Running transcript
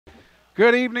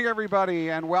Good evening, everybody,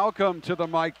 and welcome to the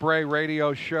Mike Brey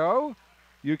Radio Show.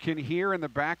 You can hear in the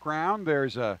background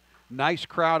there's a nice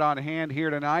crowd on hand here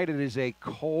tonight. It is a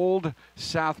cold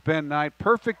South Bend night.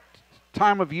 Perfect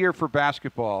time of year for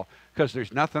basketball because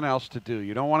there's nothing else to do.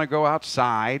 You don't want to go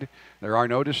outside. There are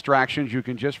no distractions. You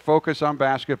can just focus on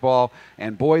basketball,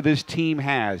 and boy, this team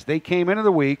has. They came into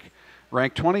the week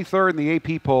ranked 23rd in the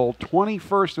AP poll,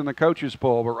 21st in the coaches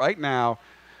poll, but right now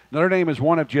Notre Dame is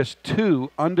one of just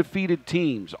two undefeated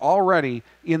teams already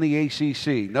in the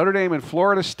ACC. Notre Dame and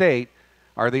Florida State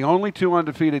are the only two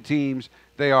undefeated teams.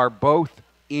 They are both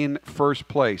in first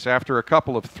place after a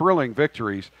couple of thrilling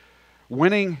victories,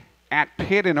 winning at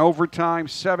Pitt in overtime,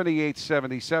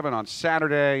 78-77 on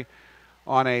Saturday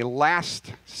on a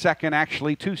last second,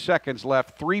 actually 2 seconds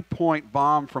left, three-point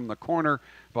bomb from the corner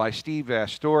by Steve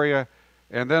Astoria.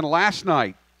 And then last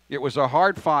night, it was a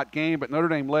hard-fought game, but Notre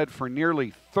Dame led for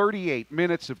nearly 38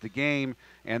 minutes of the game,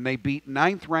 and they beat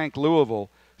ninth-ranked Louisville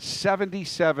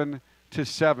 77-70.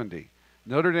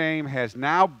 Notre Dame has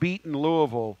now beaten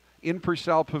Louisville in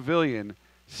Purcell Pavilion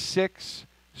 6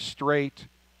 straight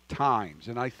times.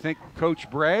 And I think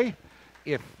Coach Brey,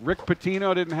 if Rick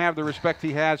Pitino didn't have the respect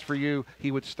he has for you,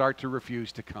 he would start to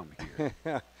refuse to come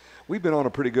here. We've been on a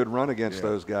pretty good run against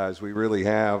those guys. We really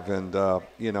have. And, I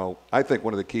think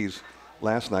one of the keys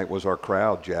last night was our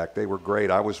crowd, Jack. They were great.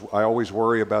 I always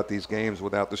worry about these games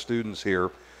without the students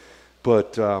here,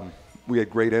 but we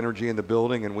had great energy in the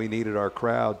building, and we needed our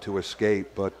crowd to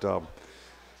escape. But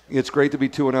it's great to be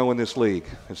 2-0 in this league.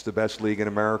 It's the best league in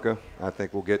America. I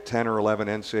think we'll get 10 or 11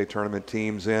 NCAA tournament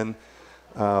teams in.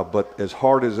 But as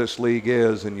hard as this league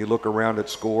is, and you look around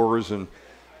at scores, and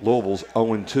Louisville's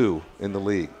 0-2 in the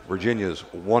league. Virginia's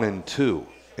 1-2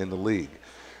 in the league.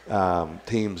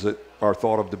 Teams that are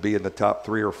thought of to be in the top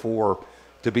 3 or 4.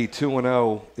 To be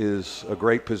 2-0 is a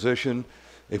great position.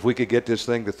 If we could get this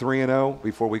thing to 3-0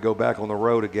 before we go back on the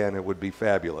road again, it would be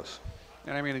fabulous.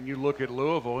 And I mean, and you look at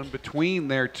Louisville, in between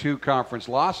their two conference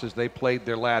losses, they played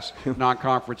their last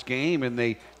non-conference game, and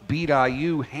they beat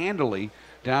IU handily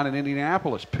down in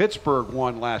Indianapolis. Pittsburgh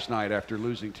won last night after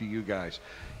losing to you guys.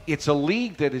 It's a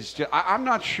league that is just, I'm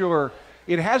not sure.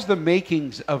 It has the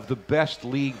makings of the best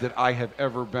league that I have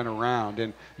ever been around.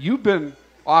 And you've been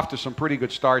off to some pretty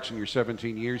good starts in your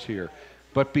 17 years here.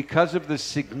 But because of the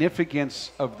significance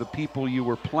of the people you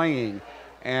were playing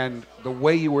and the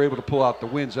way you were able to pull out the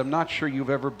wins, I'm not sure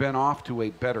you've ever been off to a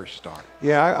better start.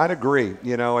 Yeah, I'd agree.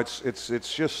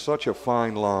 It's just such a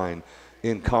fine line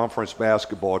in conference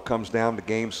basketball. It comes down to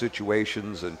game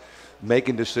situations and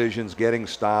making decisions, getting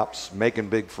stops, making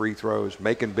big free throws,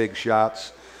 making big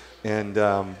shots.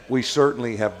 And we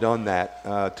certainly have done that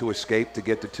to escape to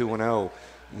get to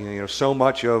 2-0. So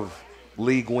much of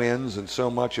league wins and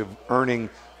so much of earning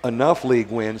enough league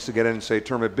wins to get in and say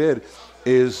tournament bid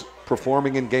is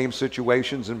performing in game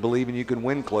situations and believing you can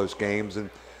win close games.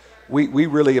 And we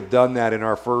really have done that in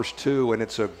our first two, and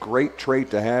it's a great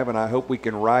trait to have, and I hope we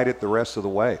can ride it the rest of the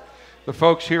way. The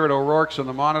folks here at O'Rourke's and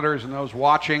the monitors and those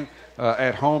watching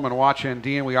at home and watch ND,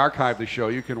 and we archive the show.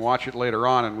 You can watch it later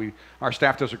on, and our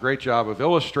staff does a great job of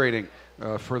illustrating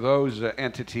for those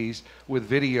entities with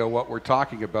video what we're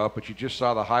talking about. But you just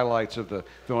saw the highlights of the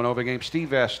Villanova game.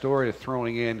 Steve Astoria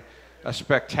throwing in a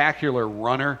spectacular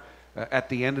runner at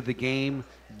the end of the game.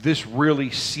 This really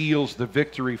seals the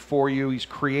victory for you. He's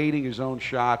creating his own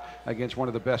shot against one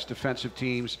of the best defensive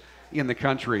teams in the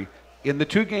country. In the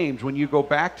two games, when you go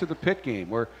back to the Pitt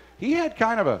game, where he had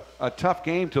kind of a tough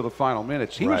game till the final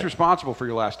minutes, he was responsible for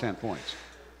your last 10 points.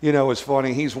 It's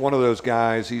funny. He's one of those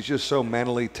guys. He's just so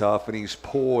mentally tough, and he's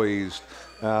poised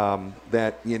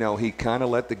that, he kind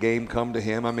of let the game come to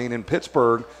him. I mean, in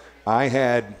Pittsburgh, I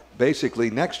had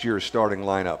basically next year's starting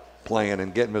lineup playing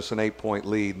and getting us an 8-point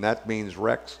lead, and that means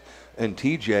Rex and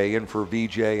TJ in for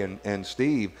VJ and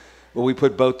Steve. But we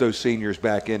put both those seniors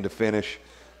back in to finish.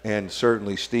 And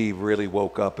certainly Steve really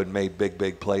woke up and made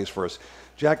big plays for us.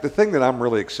 Jack, the thing that I'm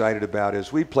really excited about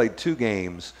is we played 2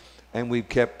 games and we've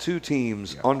kept 2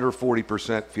 teams under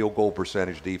 40% field goal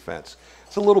percentage defense.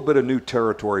 It's a little bit of new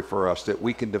territory for us that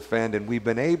we can defend, and we've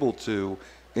been able to,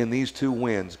 in these 2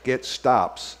 wins, get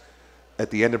stops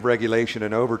at the end of regulation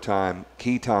and overtime,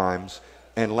 key times,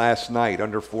 and last night,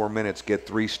 under 4 minutes, get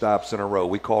 3 stops in a row.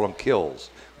 We call them kills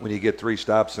when you get 3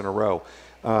 stops in a row.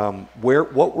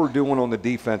 What we're doing on the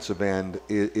defensive end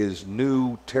is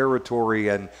new territory,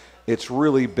 and it's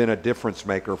really been a difference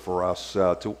maker for us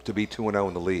to be 2-0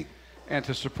 in the league. And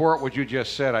to support what you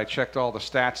just said, I checked all the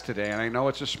stats today, and I know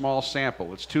it's a small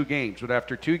sample. It's 2 games, but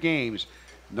after 2 games,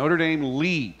 Notre Dame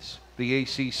leads the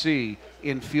ACC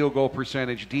in field goal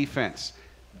percentage defense.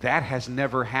 that has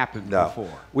never happened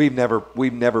before. We've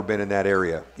never been in that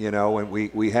area, and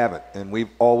we haven't. And we've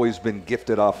always been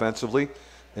gifted offensively,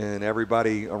 and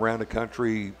everybody around the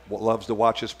country loves to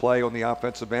watch us play on the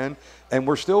offensive end. And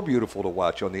we're still beautiful to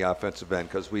watch on the offensive end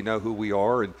because we know who we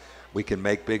are and we can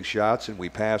make big shots and we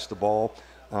pass the ball.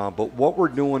 But what we're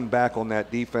doing back on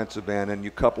that defensive end, and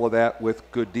you couple that with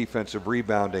good defensive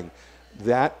rebounding,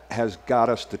 that has got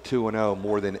us to 2-0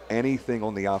 more than anything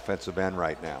on the offensive end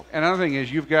right now. Another thing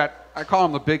is you've got, I call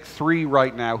them the big three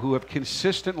right now, who have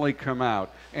consistently come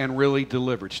out and really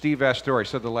delivered. Steve Astori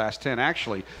said the last 10,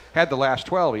 actually had the last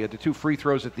 12. He had the 2 free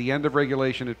throws at the end of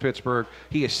regulation at Pittsburgh.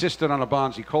 He assisted on a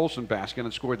Bonzie Colson basket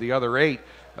and scored the other 8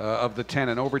 of the 10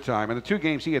 in overtime. In the 2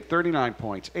 games, he had 39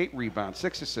 points, 8 rebounds,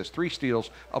 6 assists, 3 steals,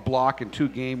 a block, and 2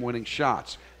 game-winning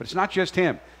shots. But it's not just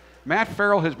him. Matt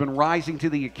Farrell has been rising to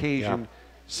the occasion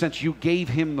since you gave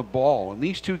him the ball. In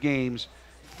these 2 games,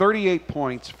 38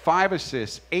 points, 5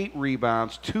 assists, 8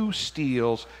 rebounds, 2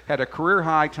 steals, had a career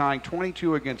high tying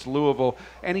 22 against Louisville,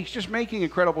 and he's just making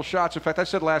incredible shots. In fact, I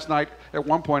said last night at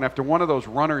one point after one of those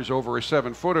runners over a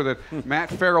 7-footer that Matt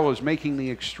Farrell is making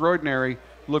the extraordinary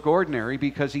look ordinary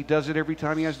because he does it every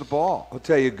time he has the ball. I'll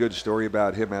tell you a good story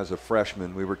about him as a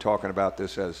freshman. We were talking about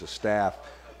this as a staff.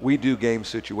 We do game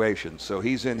situations. So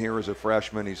he's in here as a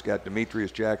freshman. He's got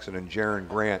Demetrius Jackson and Jaron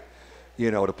Grant,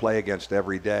 to play against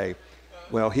every day.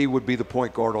 Well, he would be the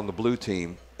point guard on the blue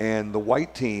team. And the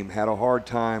white team had a hard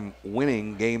time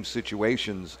winning game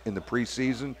situations in the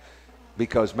preseason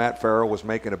because Matt Farrell was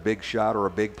making a big shot or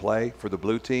a big play for the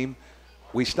blue team.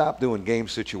 We stopped doing game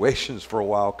situations for a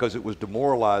while because it was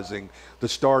demoralizing the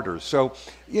starters. So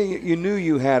you knew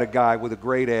you had a guy with a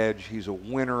great edge. He's a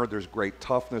winner. There's great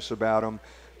toughness about him.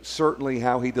 Certainly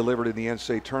how he delivered in the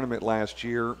NCAA tournament last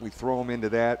year, we throw him into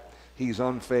that. He's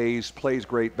unfazed, plays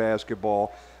great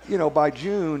basketball. By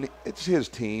June, it's his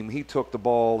team. He took the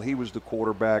ball. He was the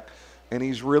quarterback, and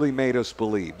he's really made us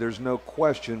believe. There's no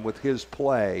question with his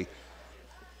play,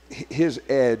 his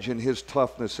edge and his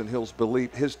toughness and his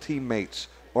belief, his teammates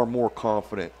are more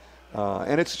confident.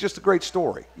 And it's just a great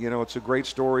story. It's a great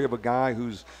story of a guy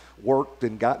who's worked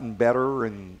and gotten better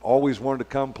and always wanted to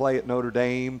come play at Notre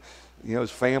Dame.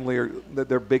 His family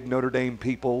they're big Notre Dame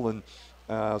people,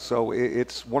 and so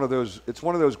it's one of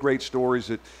those great stories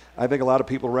that I think a lot of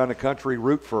people around the country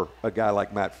root for a guy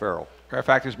like Matt Farrell. In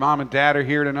fact, his mom and dad are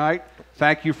here tonight.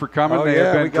 Thank you for coming. They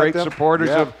have been great supporters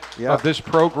of this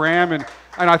program.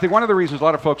 And I think one of the reasons a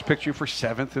lot of folks picked you for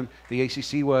 7th in the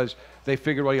ACC was they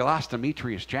figured, well, you lost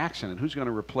Demetrius Jackson, and who's going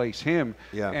to replace him?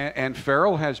 Yeah. And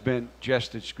Farrell has been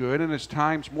just as good and at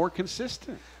times more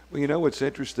consistent. Well, what's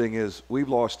interesting is we've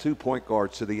lost 2 point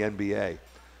guards to the NBA.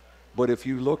 But if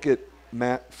you look at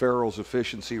Matt Farrell's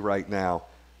efficiency right now,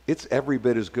 it's every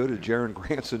bit as good as Jaron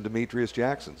Grant's and Demetrius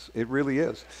Jackson's. It really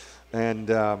is. And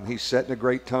he's setting a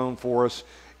great tone for us.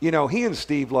 He and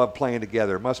Steve love playing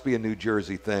together. It must be a New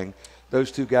Jersey thing. Those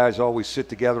 2 guys always sit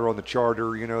together on the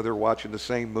charter. They're watching the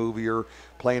same movie or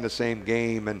playing the same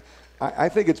game. And I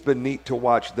think it's been neat to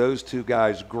watch those 2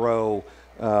 guys grow,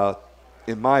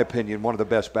 in my opinion, one of the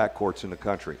best backcourts in the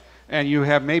country. And you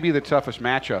have maybe the toughest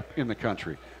matchup in the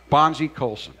country. Bonzie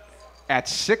Colson. At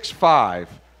 6'5",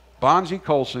 Bonzie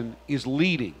Colson is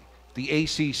leading the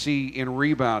ACC in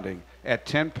rebounding at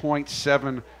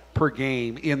 10.7 per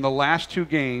game in the last 2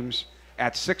 games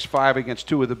at 6'5" against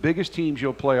 2 of the biggest teams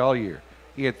you'll play all year.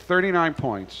 He had 39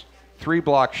 points, 3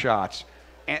 block shots,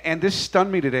 and this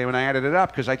stunned me today when I added it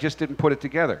up because I just didn't put it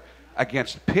together.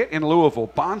 Against Pitt and Louisville,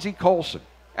 Bonzie Colson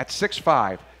at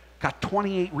 6'5", got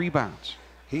 28 rebounds.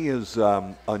 He is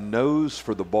a nose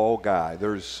for the ball guy.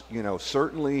 There's,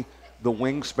 certainly the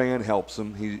wingspan helps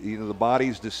him. The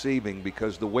body's deceiving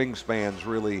because the wingspan's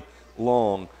really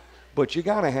long. But you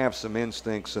got to have some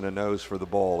instincts and a nose for the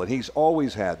ball, and he's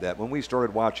always had that. When we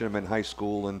started watching him in high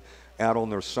school and out on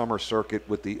their summer circuit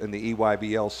in the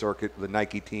EYBL circuit, the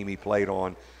Nike team he played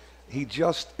on, he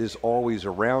just is always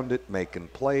around it, making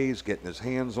plays, getting his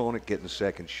hands on it, getting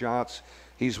second shots.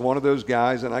 He's one of those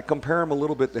guys, and I compare him a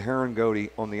little bit to Herringody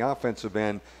on the offensive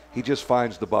end. He just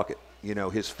finds the bucket.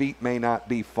 His feet may not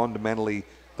be fundamentally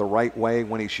the right way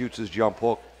when he shoots his jump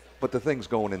hook, but the thing's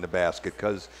going in the basket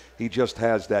because he just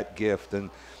has that gift.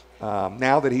 And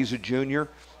now that he's a junior,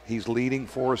 he's leading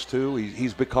for us too.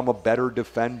 He's become a better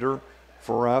defender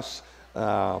for us.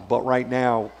 But right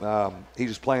now, he's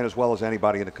just playing as well as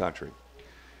anybody in the country.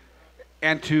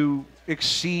 And to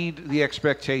exceed the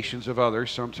expectations of others,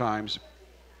 sometimes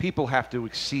people have to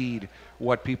exceed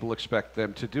what people expect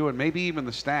them to do, and maybe even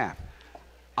the staff.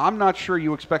 I'm not sure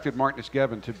you expected Martinus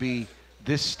Gevin to be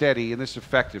this steady and this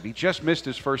effective. He just missed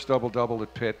his first double-double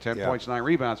at Pitt, 10 points, 9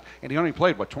 rebounds, and he only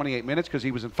played, 28 minutes because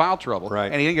he was in foul trouble.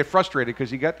 Right. And he didn't get frustrated because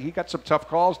he got some tough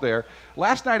calls there.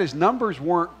 Last night his numbers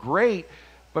weren't great,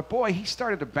 but, boy, he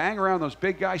started to bang around those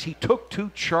big guys. He took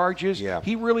 2 charges. Yeah.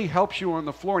 He really helps you on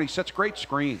the floor, and he sets great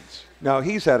screens. No,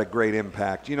 he's had a great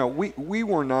impact. We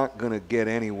were not going to get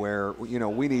anywhere.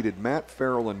 We needed Matt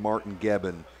Farrell and Martin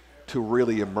Gebbin to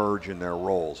really emerge in their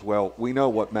roles. Well, we know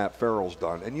what Matt Farrell's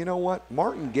done. And you know what?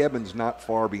 Martin Gebbin's not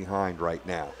far behind right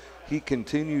now. He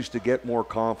continues to get more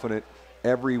confident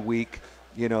every week.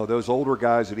 Those older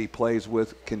guys that he plays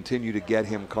with continue to get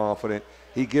him confident.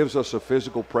 He gives us a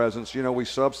physical presence. We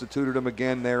substituted him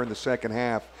again there in the second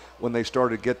half when they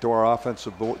started to get to our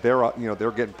offensive board.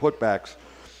 They're getting putbacks.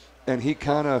 And he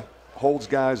kind of holds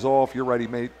guys off. You're right, he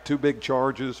made 2 big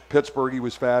charges. Pittsburgh, he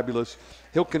was fabulous.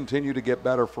 He'll continue to get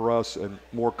better for us and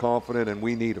more confident, and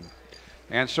we need him.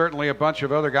 And certainly a bunch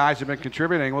of other guys have been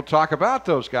contributing. We'll talk about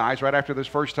those guys right after this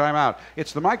first time out.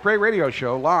 It's the Mike Brey Radio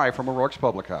Show live from O'Rourke's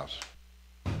Public House.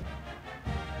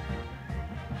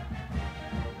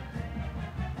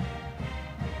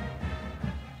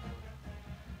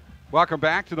 Welcome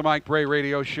back to the Mike Brey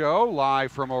Radio Show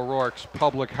live from O'Rourke's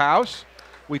Public House.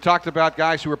 We talked about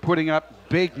guys who are putting up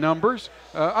big numbers,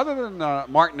 other than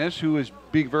Martinez, who is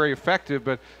being very effective,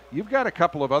 but you've got a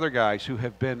couple of other guys who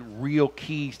have been real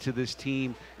keys to this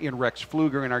team in Rex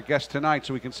Pfluger and our guest tonight,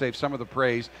 so we can save some of the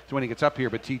praise to when he gets up here,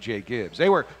 but TJ Gibbs. They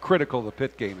were critical of the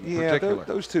Pitt game in particular.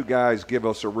 Those 2 guys give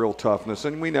us a real toughness,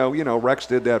 and we know, Rex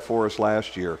did that for us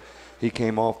last year. He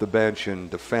came off the bench and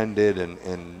defended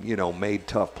and made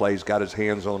tough plays, got his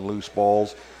hands on loose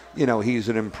balls. He's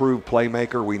an improved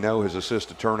playmaker. We know his assist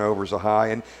to turnovers are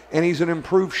high, and he's an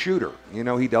improved shooter.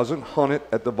 He doesn't hunt it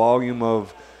at the volume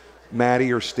of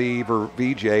Matty or Steve or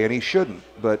VJ, and he shouldn't.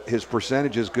 But his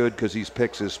percentage is good because he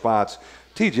picks his spots.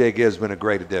 TJ Gibbs has been a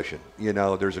great addition.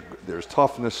 There's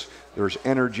toughness, there's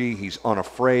energy. He's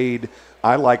unafraid.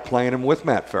 I like playing him with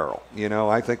Matt Farrell.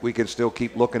 I think we can still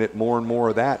keep looking at more and more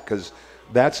of that because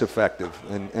that's effective.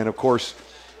 And of course,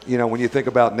 when you think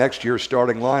about next year's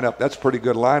starting lineup, that's a pretty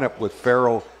good lineup with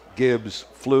Farrell, Gibbs,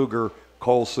 Pfluger,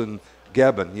 Colson,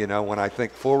 Gebbin, when I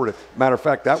think forward. Matter of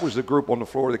fact, that was the group on the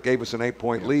floor that gave us an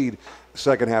 8-point lead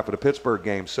second half of the Pittsburgh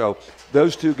game. So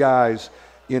those 2 guys,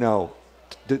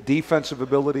 defensive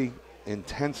ability,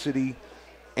 intensity,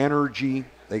 energy,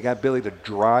 they got ability to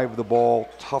drive the ball,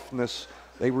 toughness.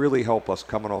 They really help us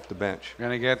coming off the bench.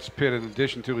 And against Pitt, in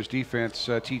addition to his defense,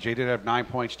 TJ did have 9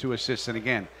 points, 2 assists, and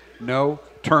again, no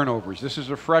turnovers. This is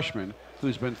a freshman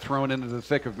who's been thrown into the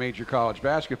thick of major college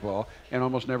basketball and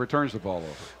almost never turns the ball over.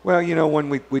 Well, when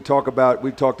we talked about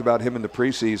him in the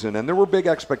preseason, and there were big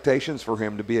expectations for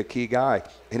him to be a key guy,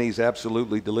 and he's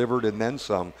absolutely delivered and then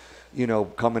some.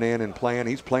 Coming in and playing.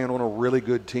 He's playing on a really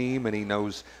good team, and he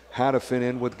knows how to fit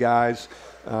in with guys.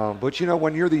 But,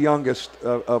 when you're the youngest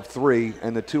of 3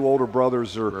 and the 2 older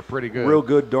brothers are pretty good, real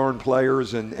good darn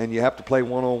players, and you have to play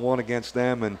one-on-one against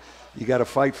them, and you got to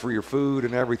fight for your food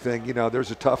and everything.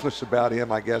 There's a toughness about him,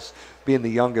 I guess, being the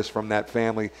youngest from that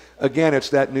family. Again, it's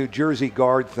that New Jersey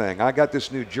guard thing. I got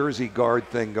this New Jersey guard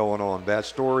thing going on.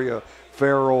 Vastoria,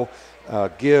 Farrell,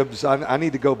 Gibbs. I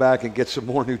need to go back and get some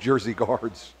more New Jersey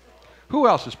guards. Who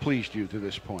else has pleased you to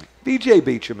this point? B.J.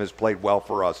 Beacham has played well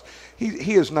for us.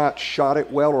 He has not shot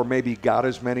it well or maybe got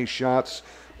as many shots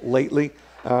lately.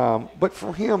 But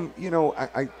for him,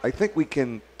 I think we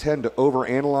can tend to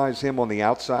overanalyze him on the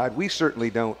outside. We certainly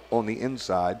don't on the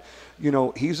inside.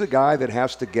 He's a guy that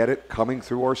has to get it coming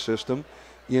through our system.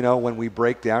 When we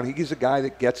break down, he's a guy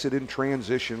that gets it in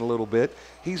transition a little bit.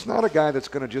 He's not a guy that's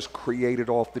going to just create it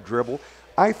off the dribble.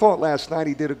 I thought last night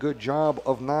he did a good job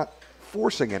of not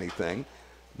forcing anything,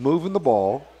 moving the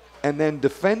ball, and then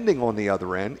defending on the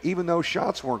other end, even though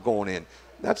shots weren't going in.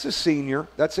 That's a senior.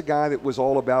 That's a guy that was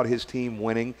all about his team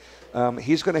winning.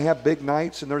 He's going to have big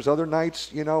nights, and there's other nights,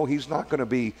 he's not going to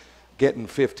be getting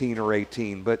 15 or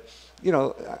 18. But,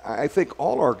 I think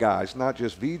all our guys, not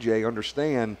just VJ,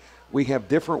 understand we have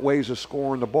different ways of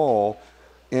scoring the ball.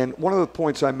 And one of the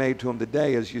points I made to him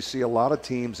today is you see a lot of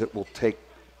teams that will take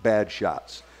bad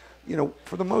shots.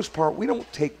 For the most part, we don't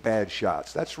take bad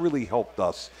shots. That's really helped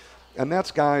us. And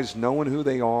that's guys knowing who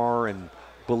they are and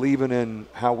believing in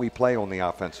how we play on the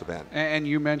offensive end. And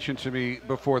you mentioned to me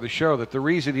before the show that the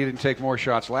reason he didn't take more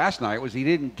shots last night was he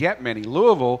didn't get many.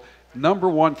 Louisville, number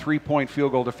 1 3-point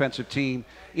field goal defensive team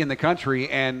in the country,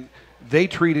 and they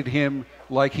treated him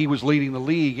like he was leading the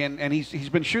league, and he's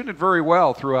been shooting it very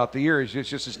well throughout the years. It's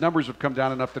just his numbers have come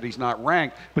down enough that he's not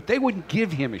ranked, but they wouldn't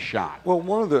give him a shot. Well,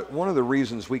 one of the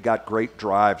reasons we got great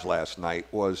drives last night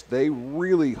was they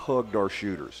really hugged our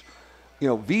shooters.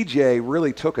 VJ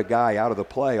really took a guy out of the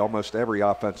play almost every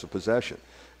offensive possession.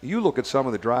 You look at some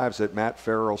of the drives that Matt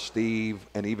Farrell, Steve,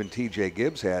 and even TJ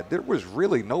Gibbs had, there was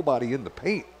really nobody in the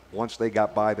paint once they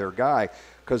got by their guy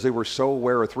because they were so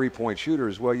aware of three-point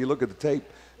shooters. Well, you look at the tape,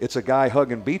 it's a guy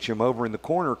hugging Beecham over in the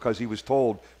corner because he was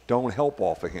told, don't help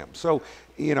off of him. So,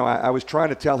 I was trying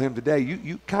to tell him today,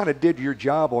 you kind of did your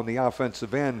job on the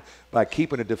offensive end by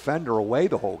keeping a defender away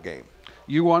the whole game.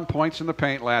 You won points in the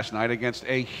paint last night against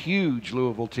a huge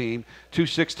Louisville team. 2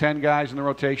 6'10" guys in the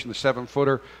rotation, the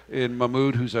 7-footer in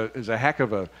Mahmoud, who's a heck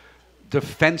of a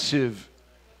defensive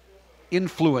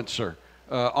influencer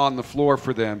on the floor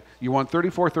for them. You won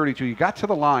 34-32. You got to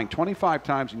the line 25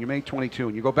 times and you made 22.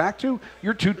 And you go back to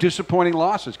your 2 disappointing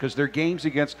losses because they're games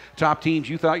against top teams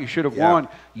you thought you should have won.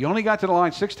 You only got to the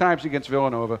line 6 times against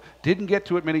Villanova, didn't get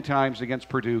to it many times against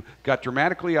Purdue, got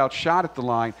dramatically outshot at the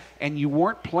line, and you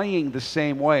weren't playing the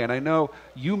same way. And I know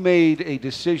you made a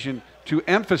decision to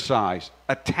emphasize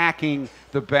attacking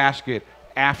the basket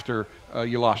after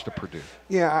you lost to Purdue.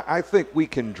 Yeah, I think we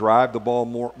can drive the ball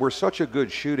more. We're such a good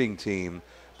shooting team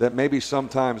that maybe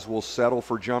sometimes we'll settle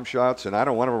for jump shots, and I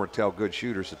don't want to tell good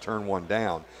shooters to turn one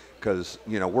down because,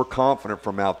 we're confident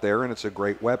from out there, and it's a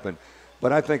great weapon.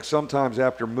 But I think sometimes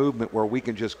after movement where we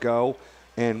can just go,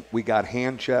 and we got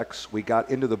hand checks, we got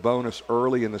into the bonus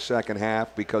early in the second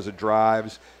half because of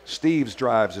drives. Steve's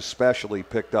drives especially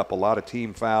picked up a lot of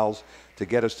team fouls to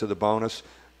get us to the bonus.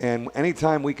 And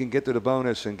anytime we can get to the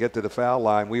bonus and get to the foul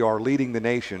line, we are leading the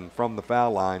nation from the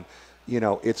foul line.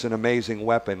 It's an amazing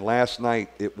weapon. Last night,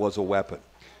 it was a weapon.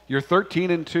 You're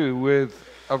 13-2 with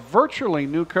a virtually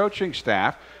new coaching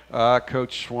staff.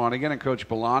 Coach Swanigan and Coach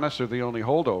Balanis are the only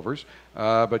holdovers.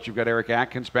 But you've got Eric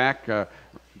Atkins back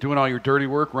doing all your dirty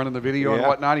work, running the video and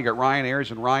whatnot. You got Ryan Ayers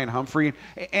and Ryan Humphrey.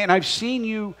 And I've seen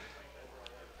you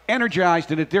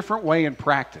energized in a different way in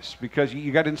practice because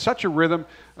you got in such a rhythm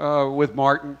with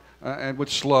Martin and with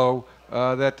Slow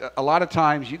that a lot of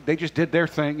times they just did their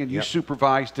thing and you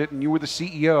supervised it and you were the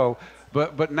CEO.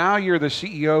 But now you're the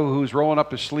CEO who's rolling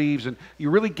up his sleeves and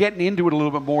you're really getting into it a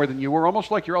little bit more than you were,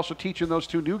 almost like you're also teaching those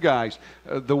 2 new guys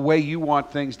the way you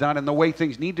want things done and the way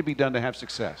things need to be done to have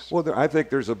success. Well, I think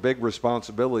there's a big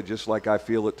responsibility, just like I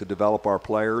feel it, to develop our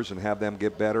players and have them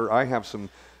get better. I have some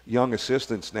young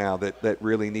assistants now that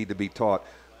really need to be taught.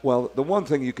 Well, the one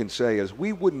thing you can say is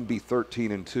we wouldn't be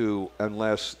 13-2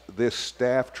 unless this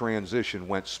staff transition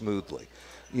went smoothly.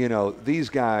 These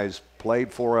guys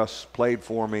played for us, played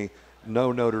for me,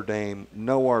 know Notre Dame,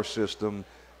 know our system,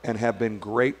 and have been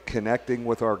great connecting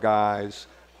with our guys.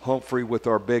 Humphrey with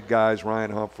our big guys,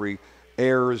 Ryan Humphrey.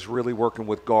 Ayers really working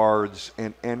with guards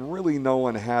and really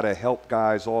knowing how to help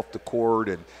guys off the court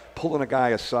and pulling a guy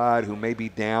aside who may be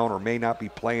down or may not be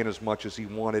playing as much as he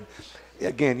wanted.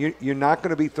 Again, you're not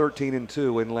going to be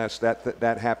 13-2 unless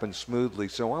that happens smoothly.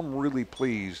 So I'm really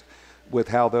pleased with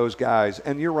how those guys,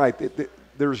 and you're right,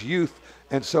 there's youth,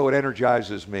 and so it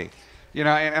energizes me. And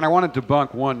I want to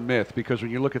debunk one myth because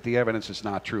when you look at the evidence, it's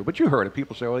not true. But you heard it.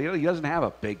 People say, well, he doesn't have a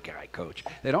big guy coach.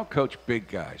 They don't coach big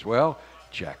guys. Well,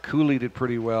 Jack Cooley did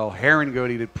pretty well.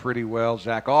 Herringody did pretty well.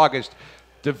 Zach August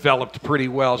developed pretty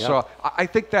well. Yep. So I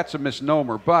think that's a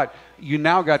misnomer. But you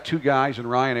now got 2 guys in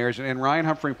Ryan Ayers and Ryan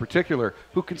Humphrey in particular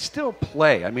who can still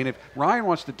play. I mean, if Ryan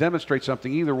wants to demonstrate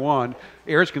something, either one,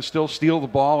 Ayers can still steal the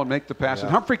ball and make the pass. And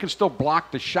Humphrey can still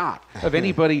block the shot of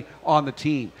anybody on the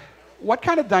team. What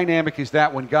kind of dynamic is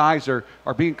that when guys are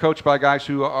being coached by guys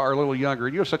who are a little younger?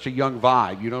 And you have such a young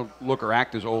vibe. You don't look or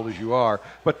act as old as you are.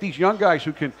 But these young guys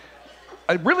who can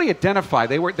really identify,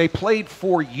 they played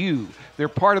for you. They're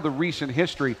part of the recent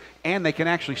history, and they can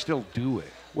actually still do it.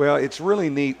 Well, it's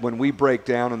really neat when we break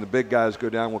down and the big guys go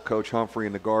down with Coach Humphrey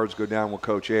and the guards go down with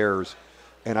Coach Ayers.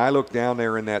 And I look down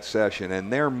there in that session,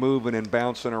 and they're moving and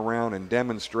bouncing around and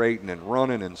demonstrating and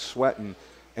running and sweating.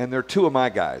 And they're 2 of my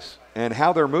guys. And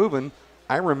how they're moving,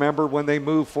 I remember when they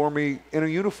moved for me in a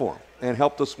uniform and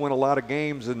helped us win a lot of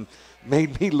games and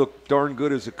made me look darn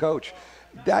good as a coach.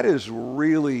 That is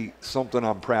really something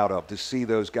I'm proud of, to see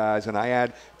those guys. And I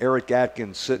had Eric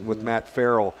Atkins sitting with Matt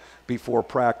Farrell before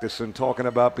practice and talking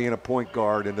about being a point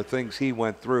guard and the things he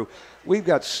went through. We've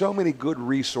got so many good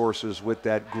resources with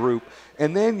that group.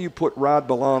 And then you put Rod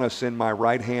Balanis in my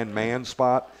right-hand man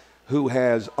spot, who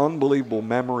has unbelievable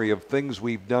memory of things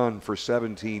we've done for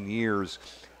 17 years.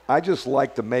 I just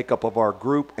like the makeup of our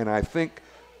group, and I think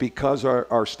because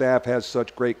our staff has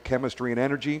such great chemistry and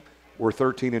energy, we're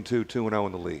 13-2, 2-0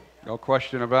 in the league. No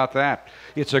question about that.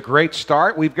 It's a great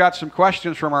start. We've got some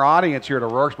questions from our audience here at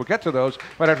O'Rourke's. We'll get to those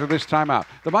right after this timeout.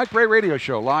 The Mike Brey Radio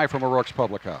Show, live from O'Rourke's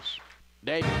Public House.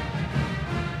 Dave.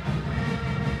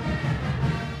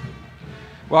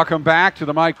 Welcome back to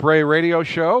the Mike Brey Radio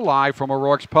Show, live from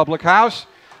O'Rourke's Public House.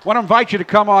 I want to invite you to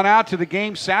come on out to the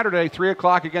game Saturday, 3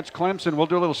 o'clock against Clemson. We'll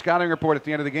do a little scouting report at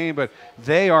the end of the game, but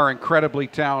they are incredibly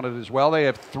talented as well. They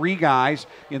have 3 guys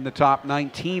in the top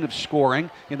 19 of scoring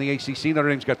in the ACC. Notre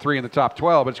Dame's got 3 in the top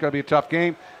 12, but it's going to be a tough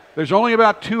game. There's only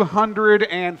about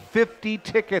 250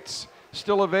 tickets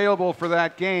still available for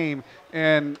that game,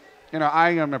 and I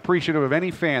am appreciative of any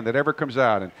fan that ever comes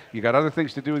out. And you got other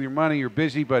things to do with your money, you're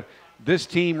busy, but this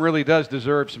team really does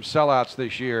deserve some sellouts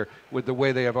this year with the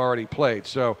way they have already played.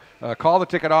 So call the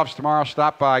ticket office tomorrow.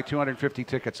 Stop by. 250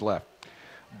 tickets left.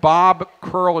 Bob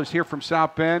Curl is here from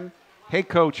South Bend. Hey,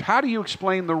 Coach, how do you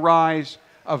explain the rise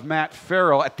of Matt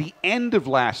Farrell at the end of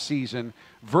last season,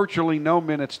 virtually no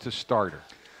minutes to starter?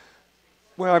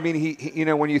 Well, I mean, he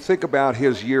when you think about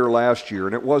his year last year,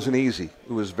 and it wasn't easy.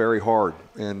 It was very hard.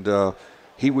 And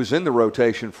he was in the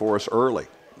rotation for us early.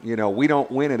 We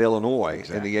don't win at Illinois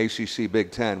in the ACC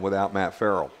Big Ten without Matt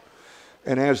Farrell.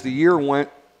 And as the year went,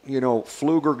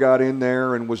 Pfluger got in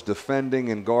there and was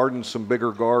defending and guarding some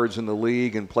bigger guards in the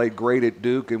league and played great at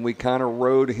Duke, and we kind of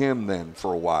rode him then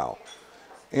for a while.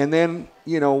 And then,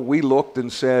 we looked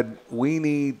and said, we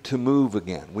need to move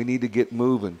again. We need to get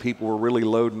moving. People were really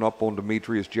loading up on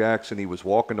Demetrius Jackson. He was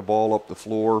walking the ball up the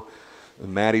floor.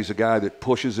 And Matty's a guy that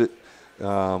pushes it.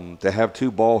 To have 2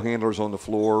 ball handlers on the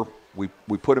floor. We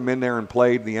put him in there and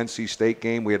played the NC State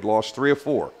game. We had lost 3 or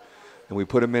 4. And we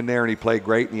put him in there, and he played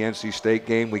great in the NC State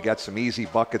game. We got some easy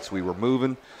buckets. We were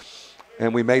moving.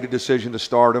 And we made a decision to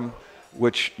start him,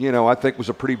 which, I think was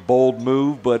a pretty bold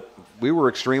move, but we were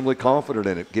extremely confident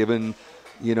in it, given,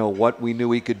 what we knew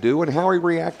he could do and how he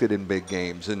reacted in big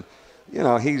games. And,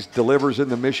 he delivers in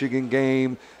the Michigan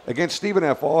game. Against Stephen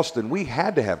F. Austin, we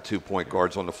had to have 2 point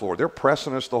guards on the floor. They're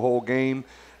pressing us the whole game.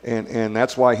 And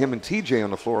that's why him and TJ on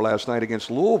the floor last night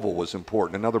against Louisville was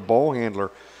important, another ball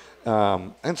handler.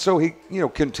 And so he,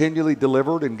 continually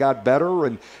delivered and got better.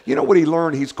 And what he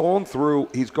learned, he's gone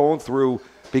through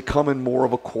becoming more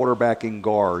of a quarterbacking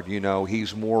guard.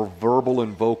 He's more verbal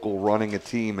and vocal running a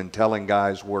team and telling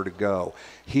guys where to go.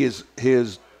 His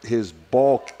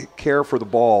ball care for the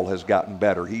ball has gotten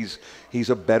better. He's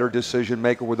a better decision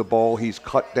maker with the ball. He's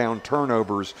cut down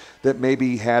turnovers that maybe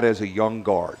he had as a young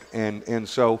guard, and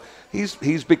so he's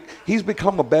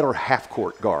become a better half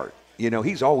court guard.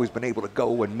 He's always been able to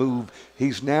go and move.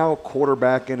 He's now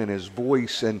quarterbacking in his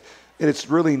voice, and it's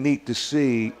really neat to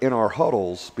see in our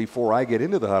huddles before I get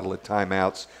into the huddle at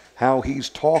timeouts how he's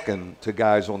talking to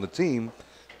guys on the team.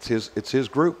 It's his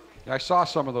group. I saw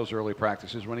some of those early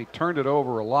practices when he turned it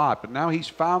over a lot, but now he's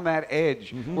found that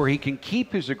edge where he can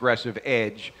keep his aggressive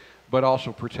edge but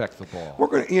also protect the ball. We're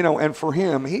going to, and for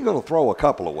him, he's going to throw a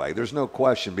couple away. There's no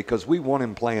question, because we want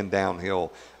him playing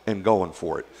downhill and going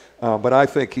for it. But I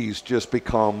think he's just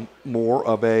become more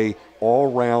of a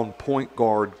all-round point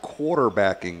guard,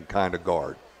 quarterbacking kind of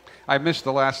guard. I missed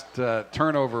the last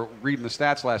turnover reading the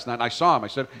stats last night, and I saw him. I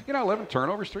said, 11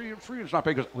 turnovers, 3 is not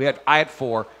big. He goes, I had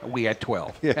 4, and we had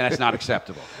 12, and that's not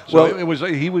acceptable. So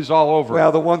he was all over.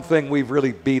 Well, the one thing we've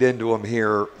really beat into him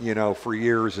here, for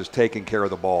years is taking care of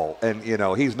the ball. And,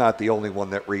 he's not the only one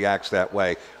that reacts that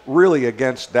way. Really,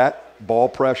 against that ball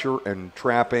pressure and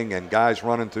trapping and guys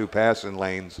running through passing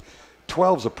lanes,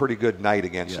 12's a pretty good night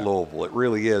against Louisville. It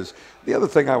really is. The other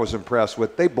thing I was impressed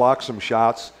with, they blocked some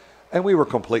shots, and we were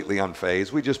completely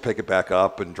unfazed. We just pick it back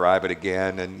up and drive it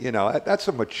again. And, that's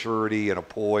a maturity and a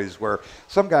poise where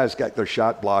some guys got their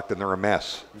shot blocked and they're a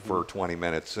mess for 20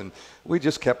 minutes. And we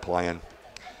just kept playing.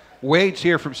 Wade's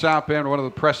here from South Bend, one of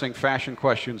the pressing fashion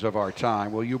questions of our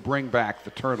time. Will you bring back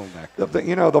the turtleneck?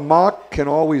 The mock can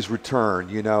always return,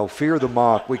 fear the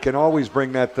mock. We can always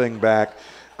bring that thing back.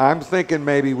 I'm thinking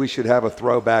maybe we should have a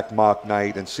throwback mock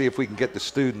night and see if we can get the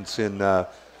students in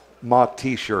mock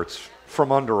T-shirts.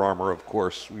 From Under Armour, of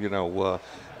course,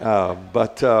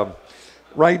 but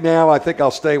right now I think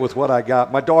I'll stay with what I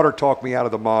got. My daughter talked me out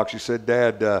of the mock. She said,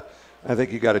 Dad, I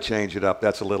think you got to change it up.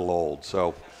 That's a little old.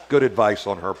 So good advice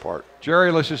on her part.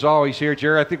 Jerry Liss is always here.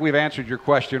 Jerry, I think we've answered your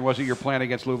question. Was it your plan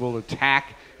against Louisville to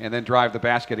attack and then drive the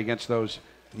basket against those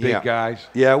big guys?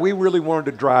 Yeah, we really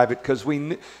wanted to drive it because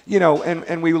we,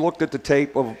 and we looked at the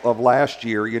tape of last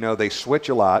year. They switch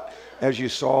a lot. As you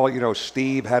saw,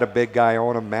 Steve had a big guy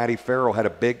on him. Matty Farrell had a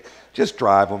big. Just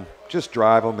drive them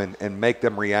and make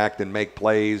them react and make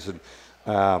plays. And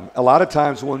a lot of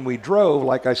times when we drove,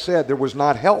 like I said, there was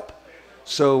not help.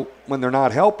 So when they're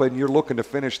not helping, you're looking to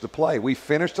finish the play. We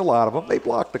finished a lot of them. They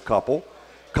blocked a couple.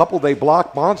 They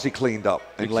blocked. Bonzi cleaned up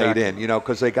and laid in,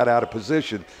 because they got out of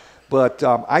position. But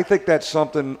I think that's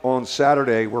something on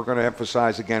Saturday we're going to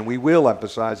emphasize again. We will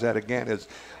emphasize that again is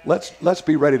let's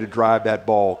be ready to drive that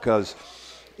ball because,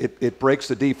 it breaks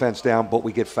the defense down, but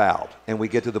we get fouled, and we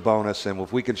get to the bonus. And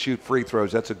if we can shoot free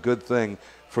throws, that's a good thing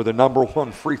for the number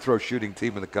one free throw shooting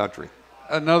team in the country.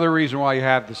 Another reason why you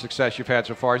have the success you've had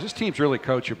so far is this team's really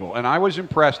coachable. And I was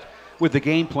impressed with the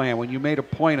game plan when you made a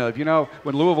point of,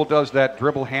 when Louisville does that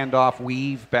dribble, handoff,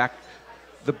 weave back,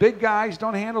 the big guys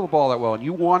don't handle the ball that well. And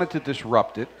you wanted to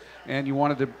disrupt it, and you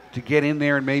wanted to get in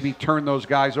there and maybe turn those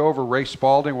guys over. Ray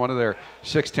Spalding, one of their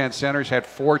 6'10 centers, had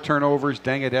 4 turnovers.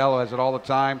 Dangadell has it all the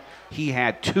time. He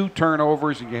had 2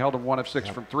 turnovers, and you held him 1 of 6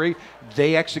 from 3.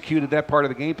 They executed that part of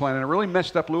the game plan, and it really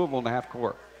messed up Louisville in the half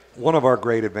court. One of our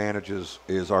great advantages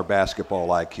is our basketball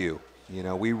IQ.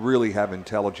 We really have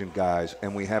intelligent guys,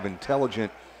 and we have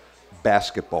intelligent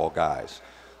basketball guys.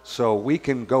 So we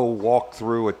can go walk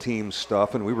through a team's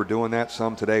stuff, and we were doing that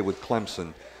some today with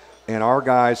Clemson. And our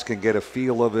guys can get a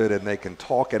feel of it, and they can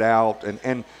talk it out.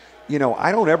 And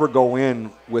I don't ever go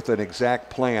in with an exact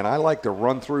plan. I like to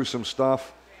run through some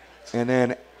stuff and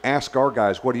then ask our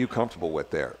guys, what are you comfortable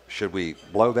with there? Should we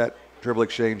blow that dribble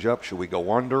exchange up? Should we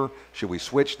go under? Should we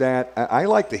switch that? I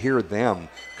like to hear them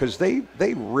because they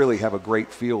really have a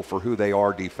great feel for who they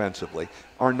are defensively.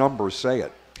 Our numbers say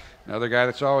it. Another guy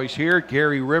that's always here,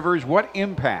 Gary Rivers. What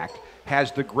impact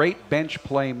has the great bench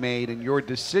play made in your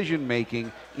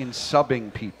decision-making in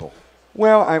subbing people?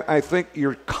 Well, I think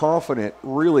you're confident,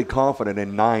 really confident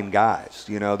in 9 guys,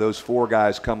 those 4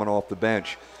 guys coming off the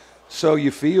bench. So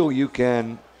you feel you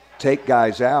can take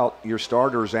guys out, your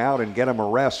starters out, and get them a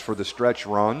rest for the stretch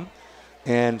run.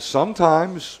 And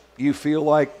sometimes you feel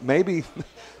like maybe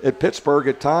at Pittsburgh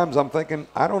at times I'm thinking,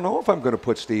 I don't know if I'm going to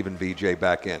put Steve and VJ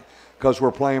back in because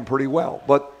we're playing pretty well.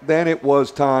 But then it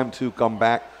was time to come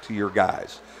back to your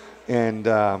guys. And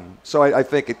so I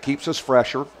think it keeps us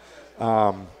fresher.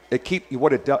 What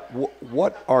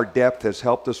our depth has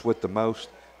helped us with the most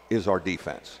is our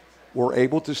defense. We're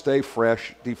able to stay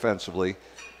fresh defensively.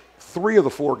 3 of the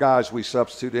 4 guys we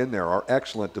substitute in there are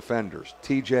excellent defenders.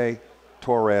 TJ,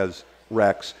 Torres,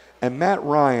 Rex, and Matt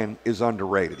Ryan is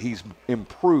underrated. He's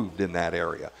improved in that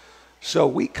area. So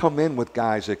we come in with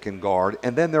guys that can guard,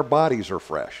 and then their bodies are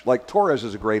fresh. Like Torres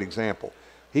is a great example.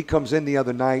 He comes in the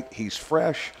other night, he's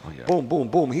fresh, boom, boom,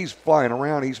 boom. He's flying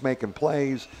around, he's making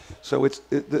plays. So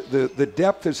the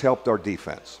depth has helped our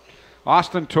defense.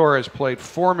 Austin Torres played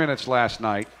 4 minutes last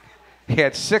night. He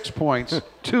had 6 points,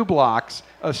 2 blocks,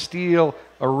 a steal,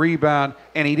 a rebound,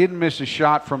 and he didn't miss a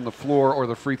shot from the floor or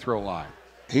the free throw line.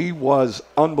 He was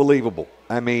unbelievable.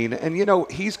 I mean, and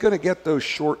he's going to get those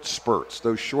short spurts,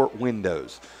 those short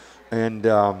windows. And,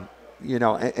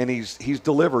 and he's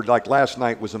delivered, like last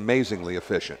night was amazingly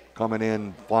efficient, coming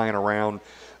in, flying around.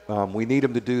 We need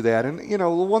him to do that. And, the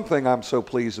one thing I'm so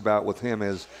pleased about with him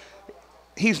is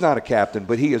he's not a captain,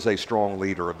 but he is a strong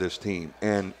leader of this team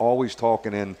and always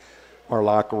talking in our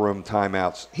locker room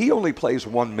timeouts. He only plays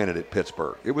 1 minute at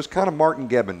Pittsburgh. It was kind of Martin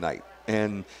Gebbin night,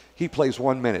 and he plays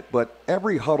 1 minute. But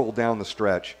every huddle down the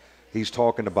stretch, he's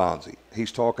talking to Bonzi.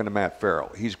 He's talking to Matt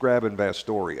Farrell. He's grabbing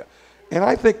Vastoria. And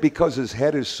I think because his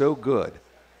head is so good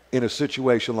in a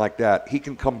situation like that, he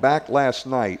can come back last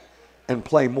night and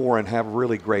play more and have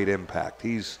really great impact.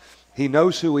 He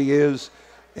knows who he is,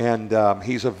 and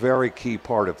he's a very key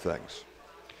part of things.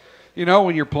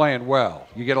 When you're playing well,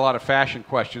 you get a lot of fashion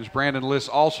questions. Brandon Liss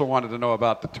also wanted to know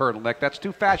about the turtleneck. That's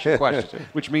 2 fashion questions,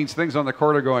 which means things on the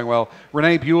court are going well.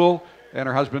 Renee Buell and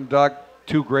her husband Doug,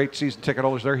 2 great season ticket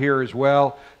holders. They're here as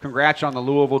well. Congrats on the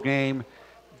Louisville game.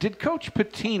 Did Coach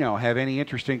Pitino have any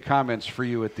interesting comments for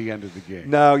you at the end of the game?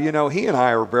 No, he and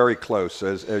I are very close.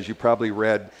 As you probably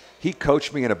read, he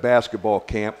coached me in a basketball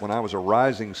camp when I was a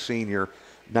rising senior,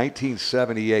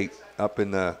 1978, up in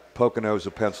the Poconos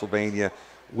of Pennsylvania.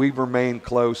 We've remained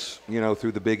close,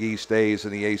 through the Big East days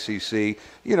in the ACC.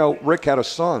 Rick had a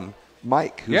son,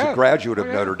 Mike, who's a graduate of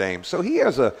Notre Dame. So he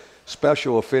has a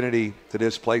special affinity to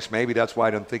this place. Maybe that's why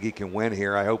I don't think he can win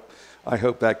here. I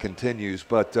hope that continues.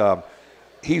 But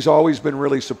he's always been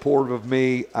really supportive of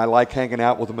me. I like hanging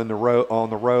out with him on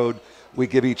the road. We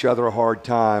give each other a hard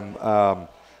time.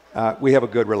 We have a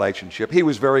good relationship. He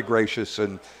was very gracious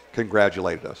and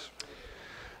congratulated us.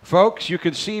 Folks, you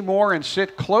can see more and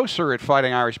sit closer at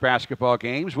Fighting Irish basketball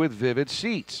games with Vivid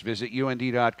Seats. Visit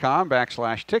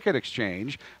UND.com/ticket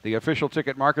exchange, the official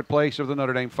ticket marketplace of the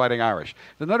Notre Dame Fighting Irish.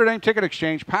 The Notre Dame Ticket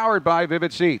Exchange powered by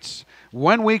Vivid Seats.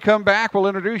 When we come back, we'll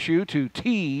introduce you to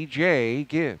T.J.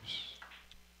 Gibbs.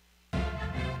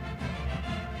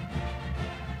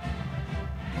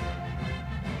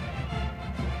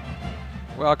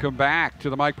 Welcome back to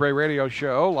the Mike Brey Radio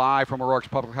Show, live from O'Rourke's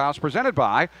Public House, presented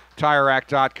by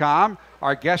TireRack.com.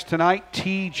 Our guest tonight,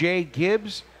 T.J.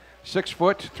 Gibbs, 6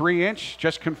 foot 3 inch,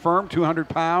 just confirmed,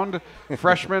 200-pound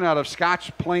freshman out of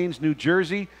Scotch Plains, New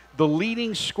Jersey, the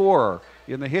leading scorer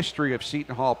in the history of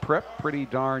Seton Hall Prep. Pretty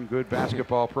darn good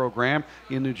basketball program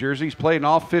in New Jersey. He's played in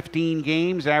all 15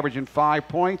 games, averaging 5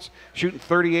 points, shooting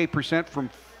 38% from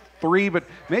 3, but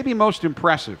maybe most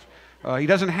impressive. He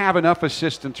doesn't have enough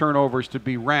assists and turnovers to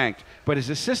be ranked, but his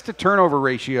assist-to-turnover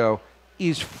ratio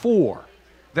is 4.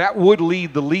 That would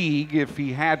lead the league if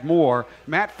he had more.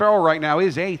 Matt Farrell right now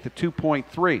is 8th at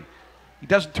 2.3. He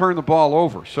doesn't turn the ball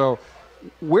over. So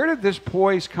where did this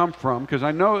poise come from? Because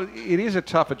I know it is a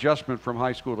tough adjustment from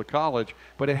high school to college,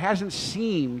 but it hasn't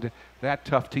seemed that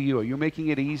tough to you. Are you making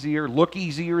it easier, look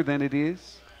easier than it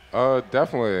is?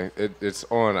 Definitely. It's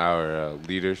on our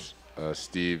leaders,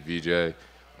 Steve, VJ,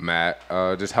 Matt,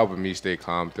 just helping me stay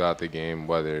calm throughout the game,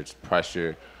 whether it's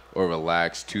pressure or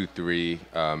relaxed,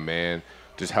 2-3, man.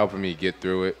 Just helping me get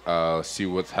through it, see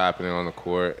what's happening on the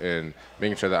court, and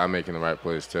making sure that I'm making the right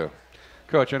plays too.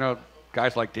 Coach, I know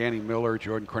guys like Danny Miller,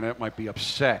 Jordan Cornette might be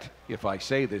upset if I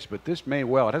say this, but this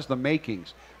it has the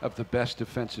makings of the best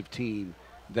defensive team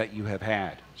that you have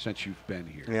had since you've been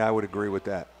here. Yeah, I would agree with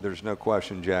that. There's no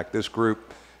question, Jack. This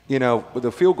group, you know, with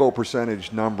the field goal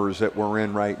percentage numbers that we're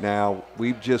in right now,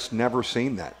 we've just never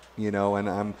seen that, you know, and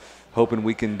I'm hoping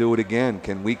we can do it again.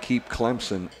 Can we keep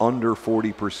Clemson under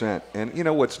 40%? And you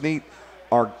know what's neat?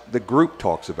 The group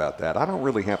talks about that. I don't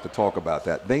really have to talk about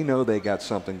that. They know they got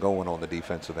something going on the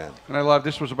defensive end. And I love,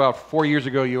 this was about 4 years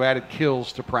ago, you added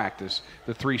kills to practice,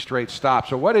 the 3 straight stops.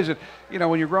 So what is it, you know,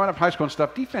 when you're growing up in high school and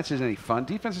stuff, defense isn't any fun.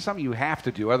 Defense is something you have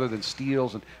to do other than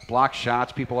steals and block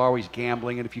shots. People are always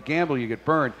gambling, and if you gamble, you get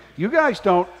burned. You guys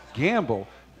don't gamble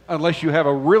unless you have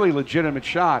a really legitimate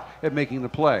shot at making the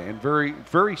play. And very,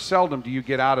 very seldom do you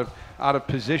get out of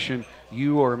position,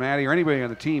 you or Maddie or anybody on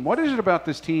the team. What is it about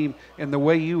this team and the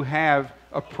way you have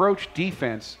approached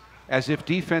defense as if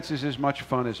defense is as much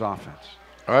fun as offense?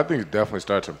 I think it definitely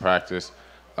starts in practice.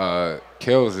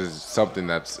 Kills is something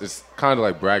it's kind of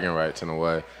like bragging rights in a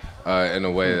way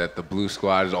that the blue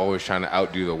squad is always trying to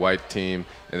outdo the white team,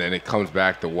 and then it comes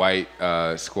back, the white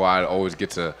squad always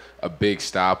gets a big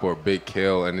stop or a big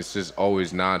kill, and it's just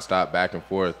always nonstop back and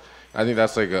forth. I think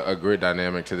that's like a great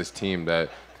dynamic to this team that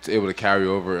it's able to carry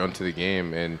over onto the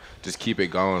game and just keep it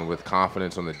going with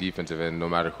confidence on the defensive end, no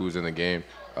matter who's in the game.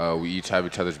 We each have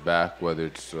each other's back, whether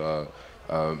it's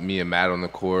me and Matt on the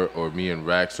court or me and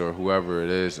Rex or whoever it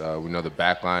is. We know the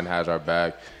back line has our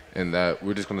back, and that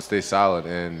we're just going to stay solid,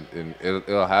 and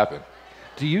it'll happen.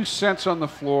 Do you sense on the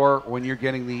floor when you're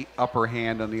getting the upper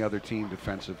hand on the other team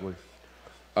defensively?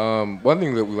 One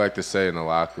thing that we like to say in the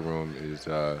locker room is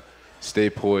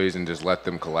stay poised and just let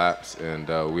them collapse.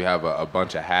 And we have a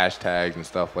bunch of hashtags and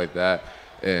stuff like that.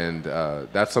 And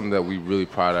that's something that we really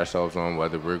pride ourselves on,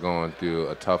 whether we're going through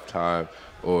a tough time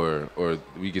or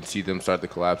we can see them start to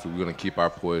collapse. We're going to keep our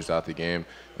poise out the game.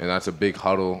 And that's a big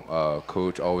huddle.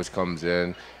 Coach always comes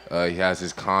in. He has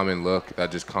his calming look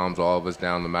that just calms all of us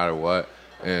down no matter what.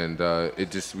 And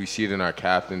we see it in our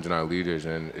captains and our leaders,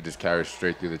 and it just carries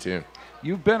straight through the team.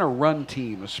 You've been a run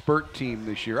team, a spurt team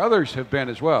this year. Others have been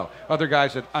as well. Other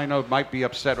guys that I know might be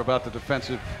upset about the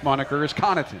defensive moniker is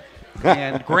Connaughton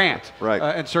and Grant. Right.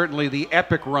 And certainly the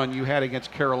epic run you had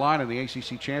against Carolina in the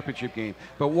ACC championship game.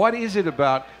 But what is it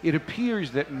about, it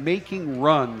appears that making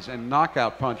runs and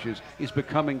knockout punches is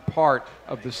becoming part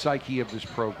of the psyche of this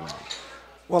program.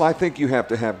 Well, I think you have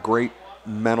to have great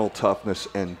mental toughness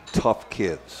and tough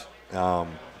kids.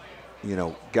 You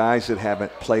know, guys that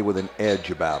haven't played with an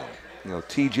edge about them. You know,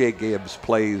 TJ Gibbs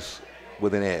plays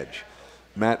with an edge.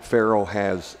 Matt Farrell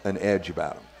has an edge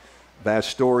about him.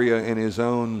 Vastoria, in his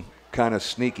own kind of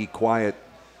sneaky, quiet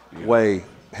way,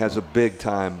 has a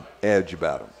big-time edge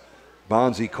about him.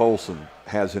 Bonzie Colson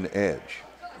has an edge.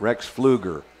 Rex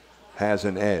Pfluger has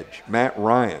an edge. Matt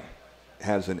Ryan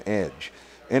has an edge.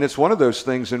 And it's one of those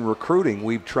things in recruiting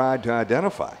we've tried to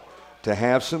identify, to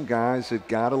have some guys that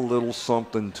got a little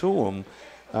something to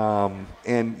them.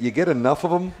 And you get enough of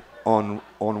them on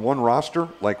one roster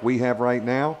like we have right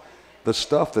now, the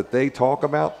stuff that they talk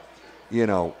about, you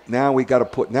know, now we got to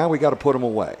put them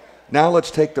away. Now let's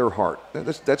take their heart.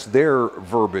 That's their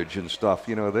verbiage and stuff.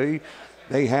 You know,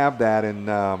 they have that, and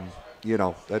you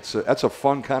know, that's a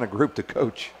fun kind of group to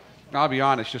coach. I'll be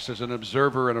honest, just as an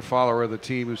observer and a follower of the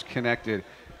team who's connected,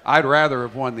 I'd rather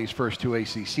have won these first 2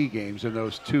 ACC games than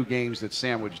those 2 games that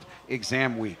sandwiched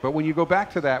exam week. But when you go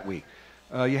back to that week,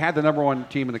 you had the #1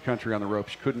 team in the country on the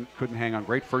ropes. Couldn't hang on.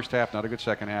 Great first half, not a good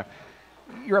second half.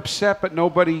 You're upset, but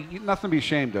nothing to be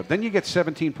ashamed of. Then you get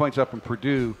 17 points up in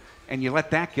Purdue, and you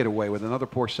let that get away with another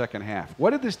poor second half.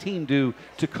 What did this team do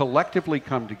to collectively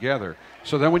come together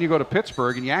so then when you go to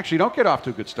Pittsburgh and you actually don't get off to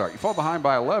a good start, you fall behind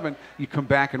by 11, you come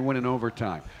back and win in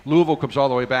overtime. Louisville comes all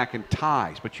the way back and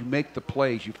ties, but you make the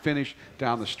plays, you finish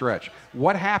down the stretch.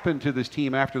 What happened to this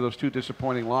team after those two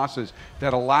disappointing losses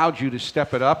that allowed you to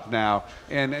step it up now?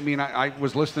 And I mean, I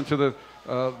was listening to the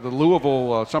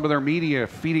Louisville, some of their media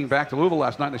feeding back to Louisville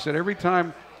last night, and they said every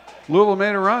time Louisville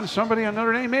made a run, somebody on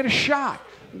Notre Dame made a shot.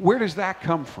 Where does that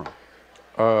come from?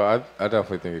 I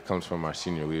definitely think it comes from our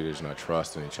senior leaders and our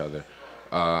trust in each other.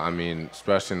 I mean,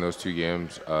 especially in those two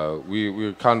games, we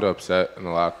were kind of upset in the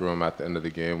locker room at the end of the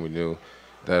game. We knew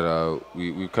that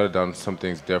we could have done some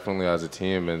things differently as a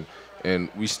team, and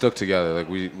we stuck together. Like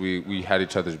we had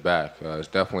each other's back. It's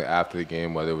definitely after the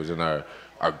game, whether it was in our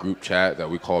group chat that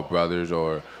we call brothers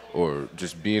or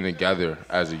just being together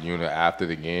as a unit after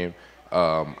the game.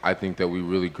 I think that we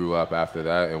really grew up after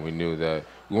that, and we knew that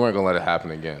we weren't going to let it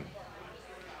happen again.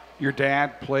 Your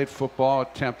dad played football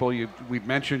at Temple. We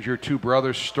mentioned your two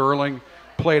brothers. Sterling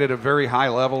played at a very high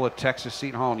level at Texas,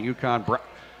 Seton Hall, and UConn.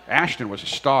 Ashton was a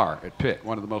star at Pitt,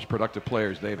 one of the most productive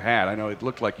players they've had. I know it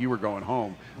looked like you were going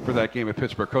home for that game at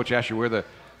Pittsburgh. Coach Ashton, where the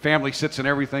family sits and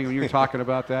everything when you're talking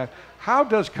about that. How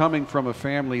does coming from a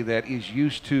family that is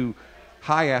used to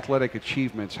high athletic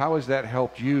achievements, how has that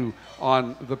helped you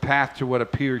on the path to what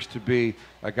appears to be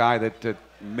a guy that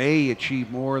may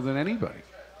achieve more than anybody?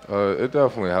 It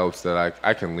definitely helps that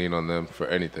I can lean on them for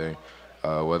anything,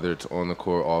 whether it's on the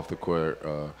court, off the court.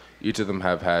 Each of them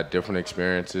have had different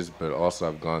experiences, but also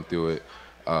I've gone through it.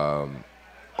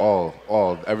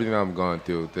 Everything I'm going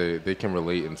through, they can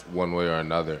relate in one way or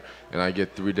another. And I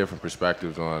get 3 different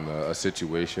perspectives on a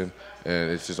situation,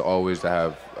 and it's just always to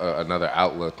have another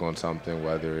outlook on something,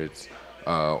 whether it's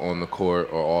on the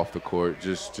court or off the court,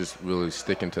 just really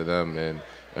sticking to them and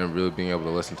really being able to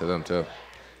listen to them too.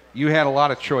 You had a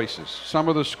lot of choices. Some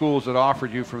of the schools that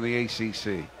offered you from the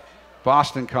ACC,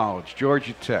 Boston College,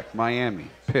 Georgia Tech, Miami,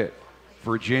 Pitt,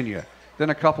 Virginia, then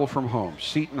a couple from home,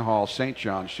 Seton Hall, St.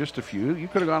 John's, just a few. You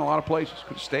could have gone a lot of places.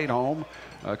 Could have stayed home,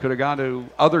 could have gone to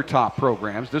other top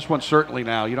programs. This one certainly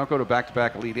now, you don't go to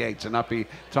back-to-back Elite Eights and not be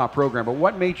top program. But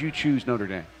what made you choose Notre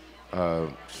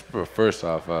Dame? First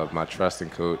off, my trust in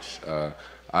Coach.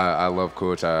 I love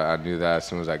Coach. I knew that as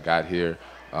soon as I got here.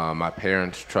 My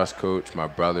parents trust Coach, my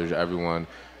brothers, everyone.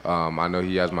 I know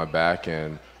he has my back,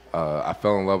 and I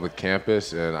fell in love with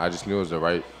campus, and I just knew it was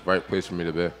the right place for me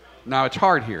to be. Now, it's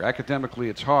hard here. Academically,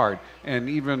 it's hard, and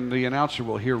even the announcer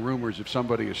will hear rumors if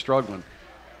somebody is struggling.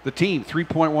 The team,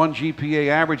 3.1 GPA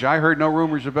average, I heard no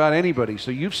rumors about anybody.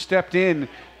 So you've stepped in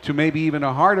to maybe even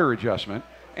a harder adjustment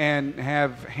and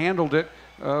have handled it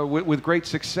with great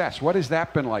success. What has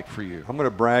that been like for you? I'm going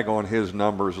to brag on his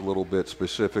numbers a little bit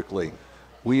specifically.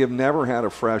 We have never had a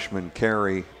freshman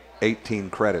carry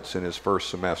 18 credits in his first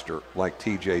semester like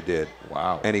TJ did.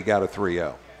 Wow. And he got a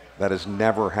 3.0. That has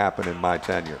never happened in my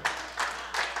tenure.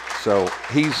 So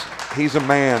he's a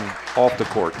man off the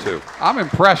court, too. I'm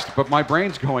impressed, but my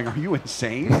brain's going, are you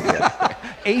insane?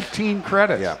 18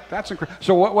 credits. Yeah. That's incredible.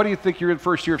 So what do you think? You're in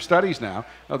first year of studies now,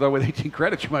 although with 18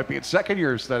 credits, you might be in second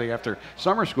year of study after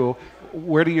summer school.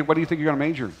 What do you think you're going to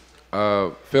major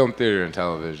in? Film, theater, and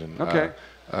television. Okay.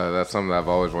 That's something I've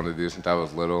always wanted to do since I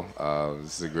was little.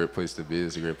 This is a great place to be.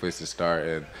 This is a great place to start.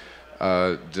 And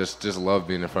just love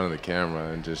being in front of the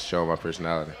camera and just showing my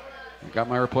personality. You got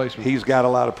my replacement. He's got a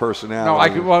lot of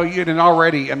personality. And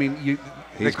already, I mean,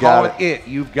 they call it.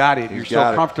 You've got it. You're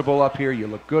so comfortable up here. You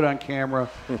look good on camera.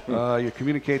 You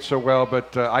communicate so well,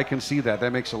 but I can see that.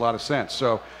 That makes a lot of sense.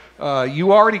 So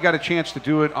you already got a chance to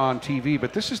do it on TV,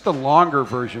 but this is the longer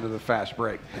version of the Fast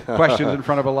Break. Questions in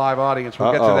front of a live audience.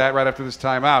 We'll get to that right after this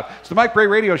timeout. It's the Mike Brey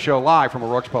Radio Show live from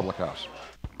O'Rourke's Public House.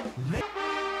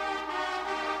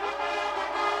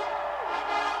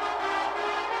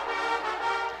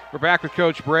 We're back with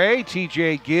Coach Brey,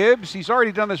 TJ Gibbs. He's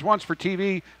already done this once for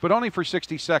TV, but only for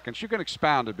 60 seconds. You can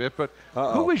expound a bit, but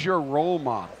who is your role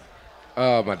model?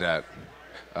 My dad.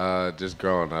 Just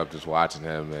growing up, just watching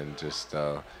him and just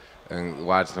and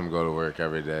watching him go to work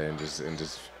every day and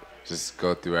just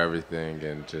go through everything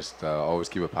and just always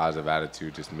keep a positive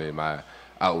attitude just made my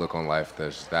outlook on life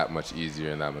that's that much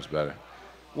easier and that much better.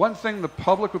 One thing the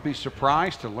public would be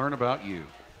surprised to learn about you.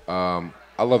 I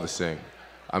love to sing.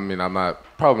 I mean, I'm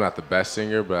probably not the best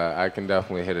singer, but I can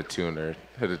definitely hit a tune or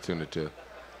two.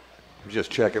 I'm just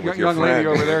checking with your young friend. lady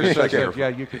over there says that, yeah,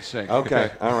 you can sing.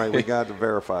 Okay, all right, we got it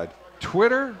verified.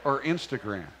 Twitter or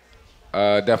Instagram?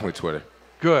 Definitely Twitter.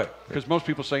 Good, because most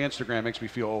people say Instagram makes me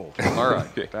feel old. All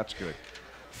right, that's good.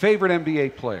 Favorite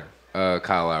NBA player?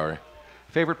 Kyle Lowry.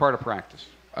 Favorite part of practice?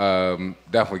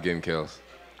 Definitely getting kills.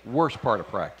 Worst part of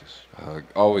practice.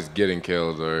 Always getting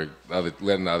killed or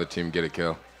letting the other team get a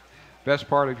kill. Best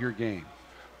part of your game.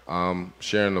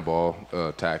 Sharing the ball,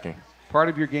 attacking. Part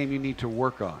of your game you need to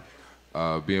work on.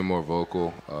 Being more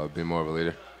vocal, being more of a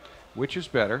leader. Which is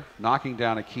better, knocking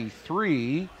down a key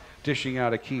three, dishing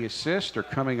out a key assist, or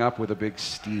coming up with a big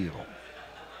steal?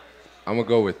 I'm going to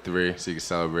go with 3 so you can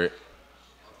celebrate.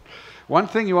 One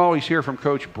thing you always hear from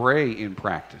Coach Brey in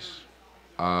practice.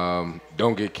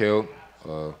 Don't get killed.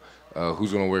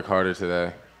 Who's going to work harder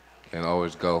today? And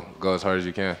always go as hard as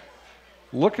you can.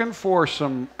 Looking for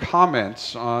some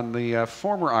comments on the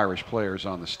former Irish players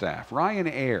on the staff. Ryan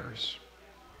Ayers.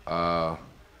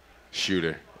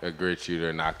 Shooter. A great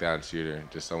shooter, knockdown shooter.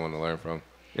 Just someone to learn from.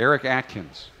 Eric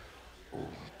Atkins.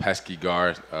 Pesky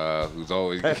guard, who's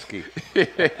always Pesky.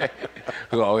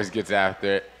 who always gets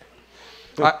after it.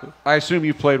 I assume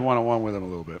you played one-on-one with him a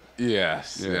little bit.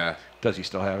 Yes, yeah. Does he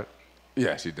still have it?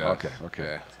 Yes, he does. Okay.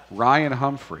 Yeah. Ryan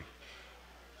Humphrey.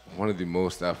 One of the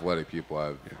most athletic people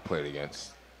I've played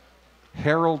against.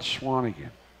 Harold Swanigan.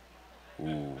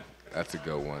 Ooh, that's a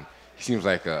good one. He seems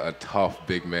like a tough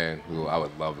big man who I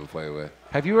would love to play with.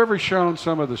 Have you ever shown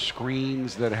some of the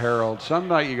screens that Harold? Some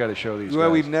night you got to show these Well,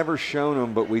 guys. we've never shown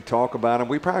them, but we talk about them.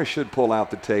 We probably should pull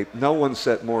out the tape. No one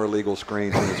set more illegal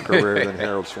screens in his career than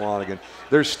Harold Swanigan.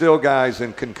 There's still guys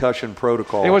in concussion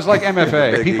protocol. It was like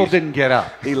MFA. People didn't get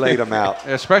up. He laid them out.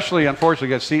 Especially, unfortunately,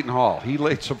 against Seton Hall. He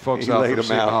laid some folks out laid for them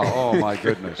Seton out. Hall. Oh, my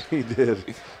goodness. He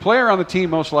did. Player on the team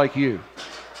most like you?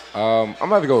 I'm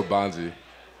going to go with Bonzi.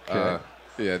 Okay.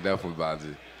 Yeah, definitely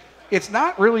Bonzi. It's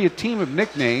not really a team of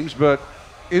nicknames, but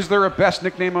is there a best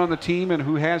nickname on the team, and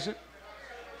who has it?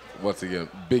 Once again,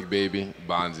 Big Baby,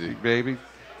 Bonzi. Big Baby.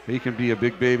 He can be a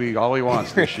big baby all he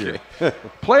wants this year.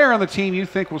 Player on the team you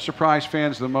think will surprise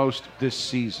fans the most this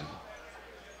season?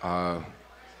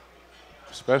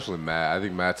 Especially Matt. I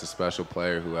think Matt's a special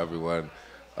player who everyone,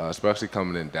 especially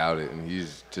coming in, doubted, and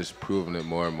he's just proving it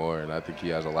more and more, and I think he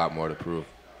has a lot more to prove.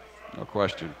 No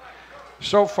question.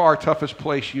 So far, toughest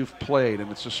place you've played,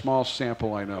 and it's a small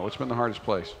sample, I know. What's been the hardest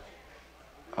place?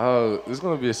 This is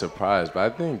going to be a surprise,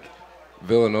 but I think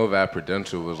Villanova at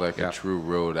Prudential was like a true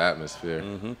road atmosphere.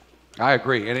 Mm-hmm. I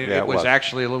agree, and it it was was.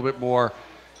 actually a little bit more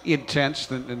intense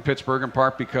than Pittsburgh, in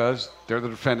part because they're the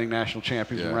defending national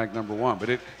champions and ranked #1.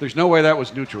 But there's no way that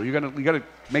was neutral. You got to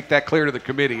make that clear to the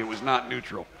committee. It was not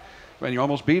neutral, and you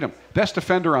almost beat them. Best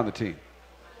defender on the team?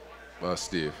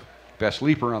 Steve. Best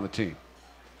leaper on the team?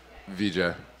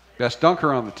 VJ. Best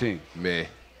dunker on the team? Me.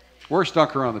 Worst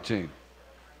dunker on the team?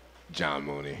 John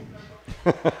Mooney.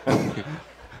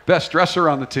 Best dresser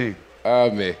on the team?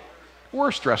 Me.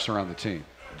 Worst dresser on the team?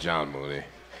 John Mooney.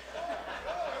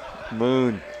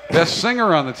 Moon. Best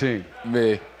singer on the team?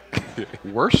 Me.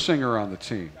 Worst singer on the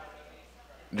team?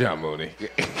 John Mooney.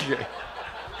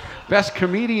 Best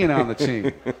comedian on the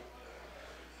team?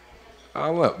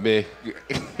 I'll up me.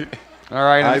 All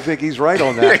right. I think he's right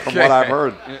on that from what I've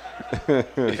heard.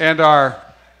 And our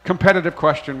competitive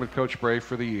question with Coach Brey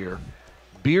for the year,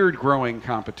 beard growing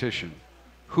competition.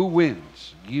 Who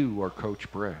wins, you or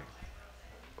Coach Brey?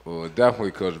 Well,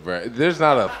 definitely Coach Brey. There's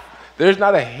not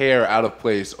a hair out of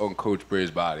place on Coach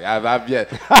Brey's body. I've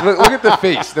yet look at the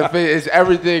face. The face is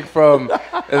everything from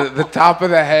the top of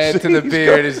the head to the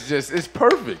beard. It's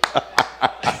perfect.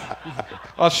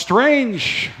 A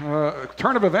strange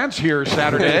turn of events here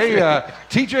Saturday.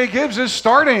 TJ Gibbs is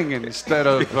starting instead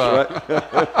of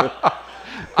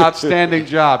outstanding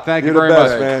job. Thank you You're very the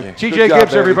best, much. man. TJ Good job,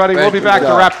 Gibbs, baby. everybody. We'll be Good back to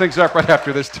job. wrap things up right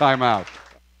after this timeout.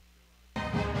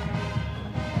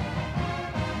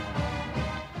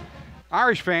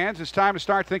 Irish fans, it's time to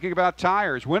start thinking about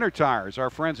tires. Winter Tires, our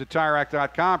friends at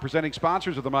TireRack.com, presenting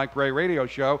sponsors of the Mike Brey Radio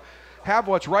Show, have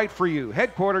what's right for you.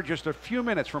 Headquartered just a few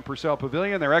minutes from Purcell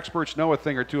Pavilion, their experts know a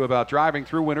thing or two about driving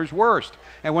through winter's worst.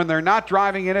 And when they're not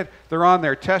driving in it, they're on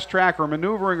their test track or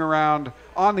maneuvering around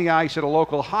on the ice at a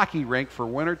local hockey rink for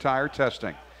winter tire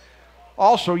testing.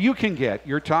 Also, you can get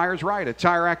your tires right at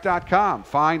TireRack.com.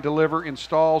 Find, deliver,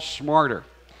 install smarter.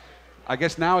 I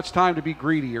guess now it's time to be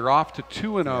greedy. You're off to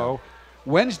 2-0.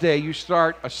 Wednesday, you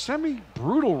start a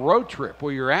semi-brutal road trip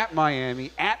where you're at Miami,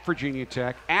 at Virginia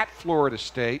Tech, at Florida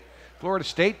State. Florida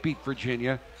State beat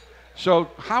Virginia.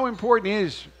 So how important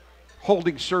is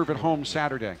holding serve at home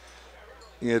Saturday?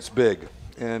 Yeah, it's big.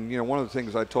 And, you know, one of the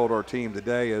things I told our team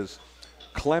today is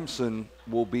Clemson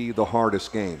will be the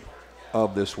hardest game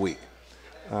of this week,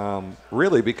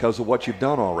 really because of what you've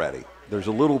done already. There's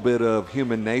a little bit of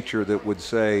human nature that would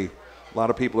say a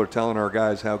lot of people are telling our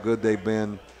guys how good they've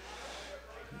been,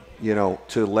 you know,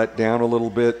 to let down a little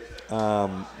bit.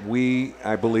 We,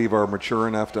 I believe, are mature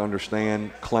enough to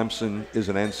understand Clemson is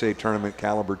an NCAA tournament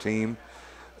caliber team.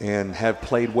 and have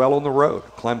played well on the road.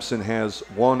 Clemson has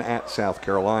won at South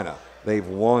Carolina. They've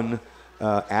won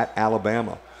at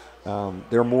Alabama.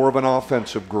 They're more of an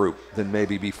offensive group than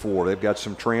maybe before. They've got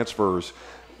some transfers.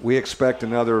 We expect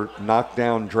another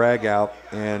knockdown drag-out,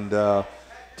 and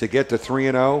to get to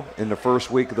 3-0 in the first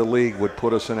week of the league would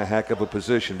put us in a heck of a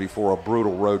position before a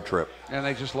brutal road trip. And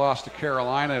they just lost to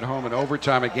Carolina at home in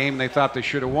overtime, a game they thought they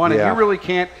should have won. Yeah. And you really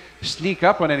can't sneak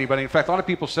up on anybody. In fact, a lot of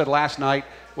people said last night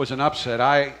was an upset.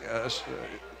 I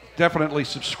definitely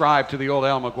subscribe to the old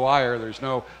Al McGuire. There's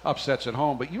no upsets at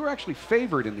home. But you were actually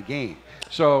favored in the game.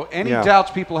 So any doubts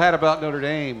people had about Notre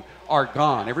Dame are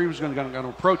gone. Everyone's going to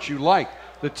approach you like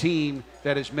the team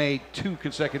that has made 2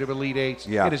 consecutive Elite Eights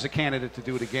and is a candidate to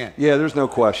do it again. Yeah, there's no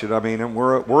question. I mean,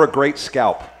 we're a great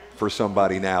scalp for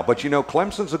somebody now. But,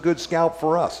 Clemson's a good scalp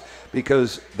for us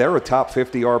because they're a top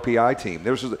 50 RPI team.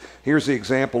 Here's the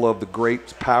example of the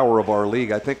great power of our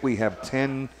league. I think we have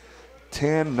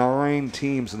 9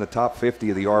 teams in the top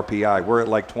 50 of the RPI. We're at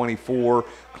like 24.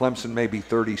 Clemson maybe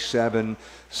 37.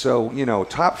 So,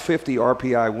 top 50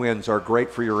 RPI wins are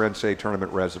great for your NCAA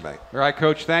tournament resume. All right,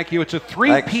 Coach, thank you. It's a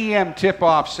 3 p.m.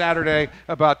 tip-off Saturday.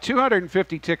 About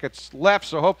 250 tickets left,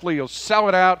 so hopefully you'll sell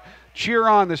it out. Cheer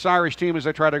on this Irish team as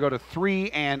they try to go to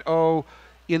 3-0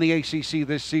 in the ACC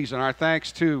this season. Our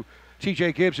thanks to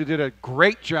TJ Gibbs, who did a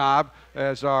great job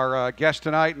as our guest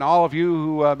tonight, and all of you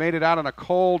who made it out on a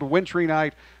cold, wintry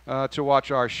night to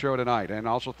watch our show tonight. And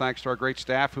also thanks to our great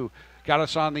staff who got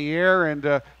us on the air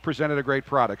and presented a great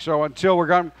product. So until we're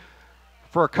gone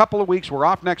for a couple of weeks, we're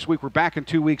off next week. We're back in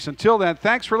 2 weeks. Until then,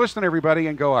 thanks for listening, everybody,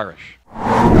 and go Irish.